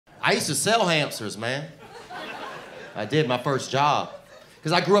I used to sell hamsters, man. I did, my first job.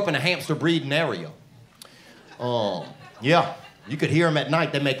 Because I grew up in a hamster breeding area. Yeah, you could hear them at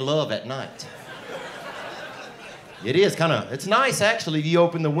night. They make love at night. It is kind of, it's nice actually. You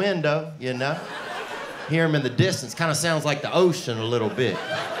open the window, you know. Hear them in the distance. Kind of sounds like the ocean a little bit.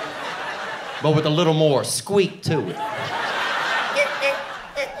 But with a little more squeak to it.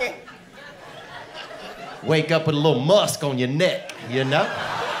 Wake up with a little musk on your neck, you know?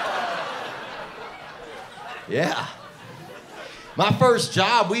 Yeah. My first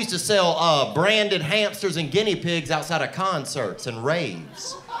job, we used to sell branded hamsters and guinea pigs outside of concerts and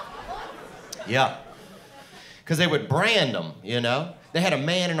raves. Yeah. Because they would brand them, you know? They had a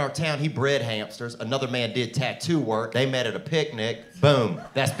man in our town, he bred hamsters. Another man did tattoo work. They met at a picnic. Boom,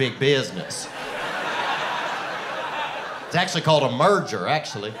 that's big business. It's actually called a merger,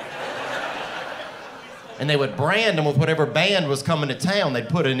 actually. And they would brand them with whatever band was coming to town. They'd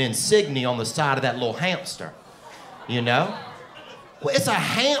put an insignia on the side of that little hamster, you know? Well, it's a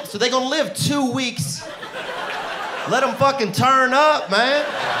hamster. They're gonna live 2 weeks. Let them fucking turn up, man.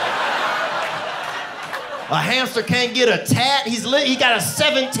 A hamster can't get a tat. He got a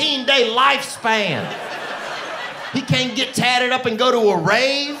 17-day lifespan. He can't get tatted up and go to a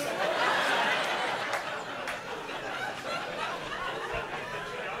rave.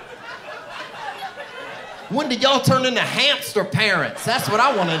 When did y'all turn into hamster parents? That's what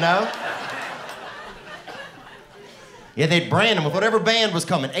I want to know. Yeah, they'd brand them with whatever band was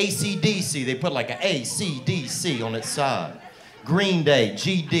coming. AC/DC, they put like an AC/DC on its side. Green Day,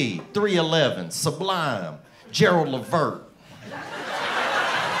 GD, 311, Sublime, Gerald Levert.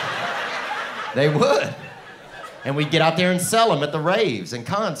 They would. And we'd get out there and sell them at the raves and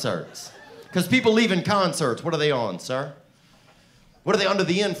concerts. Because people leaving concerts, what are they on, sir? What are they under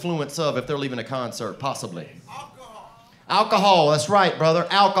the influence of if they're leaving a concert, possibly? Alcohol. Alcohol, that's right, brother.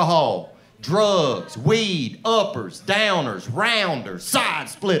 Alcohol, drugs, weed, uppers, downers, rounders, side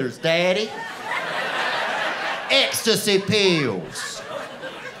splitters, daddy. Ecstasy pills.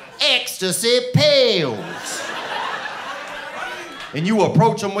 Ecstasy pills. And you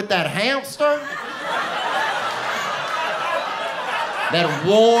approach them with that hamster? That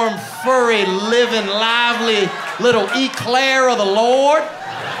warm, furry, living, lively little eclair of the Lord.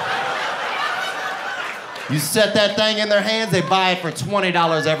 You set that thing in their hands, they buy it for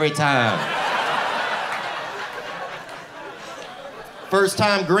 $20 every time. First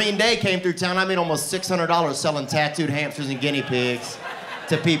time Green Day came through town, I made almost $600 selling tattooed hamsters and guinea pigs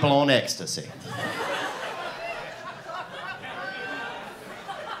to people on ecstasy.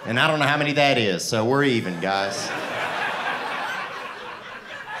 And I don't know how many that is, so we're even, guys.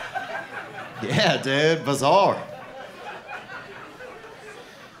 Yeah, dude, bizarre.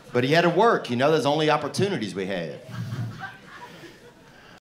 But he had to work, you know, there's only opportunities we had.